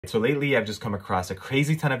So lately, I've just come across a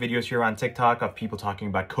crazy ton of videos here on TikTok of people talking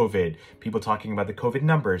about COVID, people talking about the COVID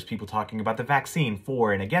numbers, people talking about the vaccine,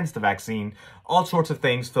 for and against the vaccine, all sorts of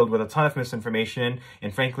things filled with a ton of misinformation,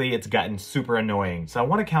 and frankly, it's gotten super annoying. So I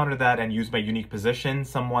want to counter that and use my unique position,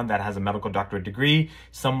 someone that has a medical doctorate degree,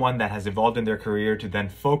 someone that has evolved in their career to then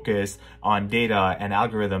focus on data and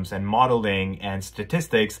algorithms and modeling and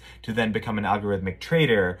statistics to then become an algorithmic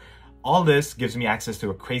trader. All this gives me access to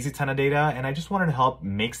a crazy ton of data, and I just wanted to help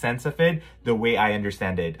make sense of it the way I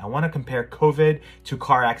understand it. I want to compare COVID to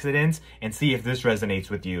car accidents and see if this resonates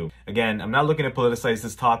with you. Again, I'm not looking to politicize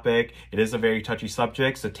this topic. It is a very touchy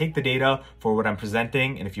subject, so take the data for what I'm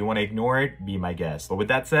presenting, and if you want to ignore it, be my guest. But with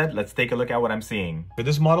that said, let's take a look at what I'm seeing. For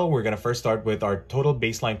this model, we're going to first start with our total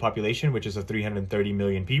baseline population, which is of 330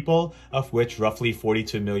 million people, of which roughly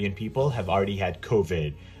 42 million people have already had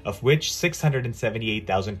COVID, of which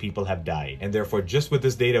 678,000 people have died. And therefore, just with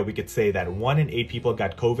this data, we could say that 1 in 8 people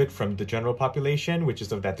got COVID from the general population, which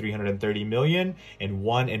is of that 330 million, and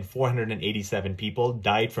 1 in 487 people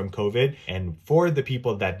died from COVID. And for the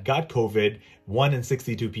people that got COVID, 1 in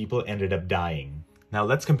 62 people ended up dying. Now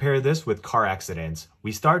let's compare this with car accidents.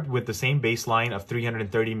 We start with the same baseline of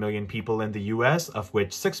 330 million people in the US, of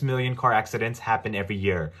which 6 million car accidents happen every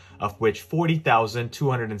year, of which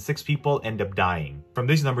 40,206 people end up dying. From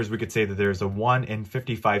these numbers, we could say that there's a 1 in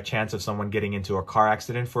 55 chance of someone getting into a car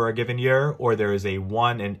accident for a given year, or there is a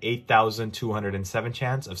 1 in 8,207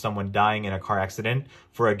 chance of someone dying in a car accident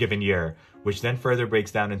for a given year, which then further breaks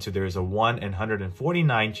down into there is a 1 in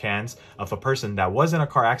 149 chance of a person that was in a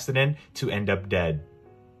car accident to end up dead.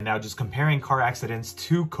 And now just comparing car accidents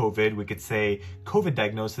to COVID, we could say COVID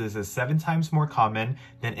diagnosis is 7 times more common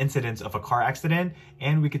than incidence of a car accident,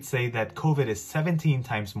 and we could say that COVID is 17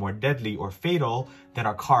 times more deadly or fatal than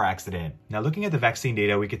a car accident. Now looking at the vaccine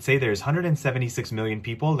data, we could say there's 176 million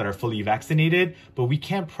people that are fully vaccinated, but we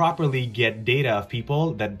can't properly get data of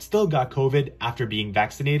people that still got COVID after being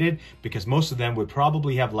vaccinated because most of them would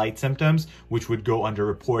probably have light symptoms, which would go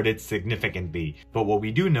underreported significantly. But what we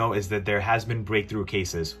do know is that there has been breakthrough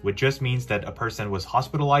cases, which just means that a person was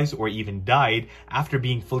hospitalized or even died after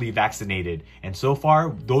being fully vaccinated. And so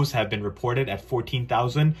far, those have been reported at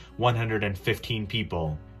 14,115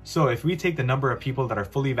 people. So if we take the number of people that are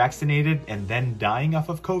fully vaccinated and then dying off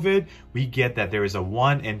of COVID, we get that there is a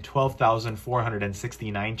 1 in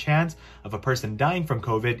 12,469 chance of a person dying from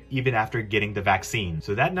COVID even after getting the vaccine.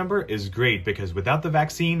 So that number is great because without the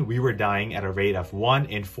vaccine, we were dying at a rate of 1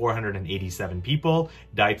 in 487 people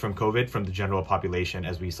died from COVID from the general population,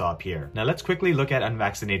 as we saw up here. Now let's quickly look at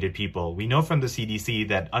unvaccinated people. We know from the CDC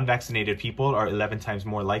that unvaccinated people are 11 times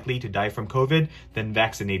more likely to die from COVID than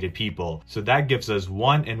vaccinated people. So that gives us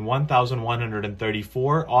 1 in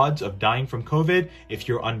 1,134 odds of dying from COVID if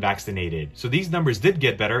you're unvaccinated. So these numbers did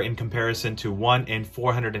get better in comparison to 1 in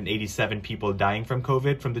 487 people dying from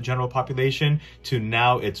COVID from the general population to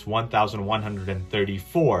now it's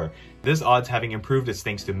 1,134. This odds having improved is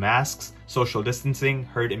thanks to masks, social distancing,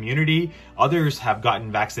 herd immunity. Others have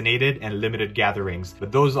gotten vaccinated and limited gatherings,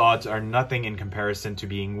 but those odds are nothing in comparison to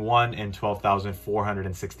being 1 in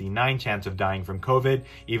 12,469 chance of dying from COVID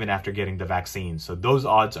even after getting the vaccine. So those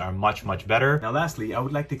odds are much, much better. Now lastly, I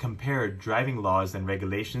would like to compare driving laws and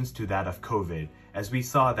regulations to that of COVID. As we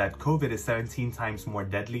saw that COVID is 17 times more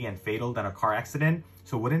deadly and fatal than a car accident,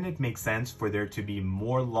 so wouldn't it make sense for there to be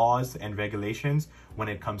more laws and regulations when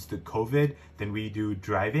it comes to COVID than we do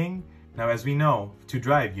driving? Now, as we know, to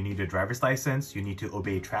drive, you need a driver's license, you need to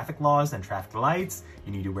obey traffic laws and traffic lights,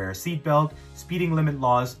 you need to wear a seatbelt, speeding limit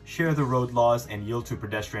laws, share the road laws, and yield to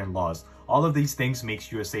pedestrian laws. All of these things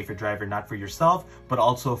makes you a safer driver, not for yourself, but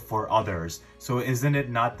also for others. So isn't it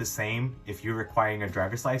not the same if you're requiring a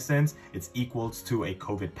driver's license, it's equals to a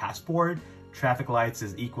COVID passport? Traffic lights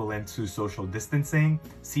is equivalent to social distancing,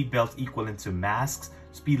 seatbelts equivalent to masks,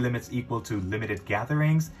 speed limits equal to limited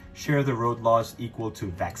gatherings, share the road laws equal to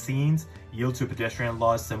vaccines, yield to pedestrian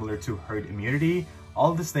laws similar to herd immunity.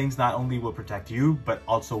 All these things not only will protect you, but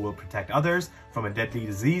also will protect others from a deadly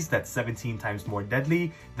disease that's 17 times more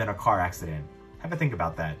deadly than a car accident. Have a think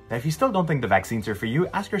about that. Now, if you still don't think the vaccines are for you,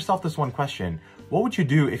 ask yourself this one question. What would you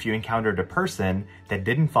do if you encountered a person that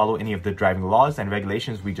didn't follow any of the driving laws and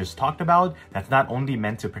regulations we just talked about that's not only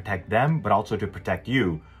meant to protect them, but also to protect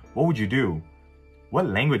you? What would you do? What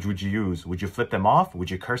language would you use? Would you flip them off? Would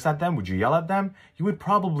you curse at them? Would you yell at them? You would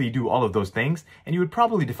probably do all of those things, and you would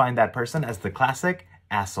probably define that person as the classic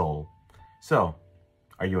asshole. So,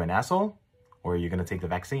 are you an asshole, or are you going to take the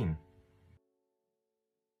vaccine?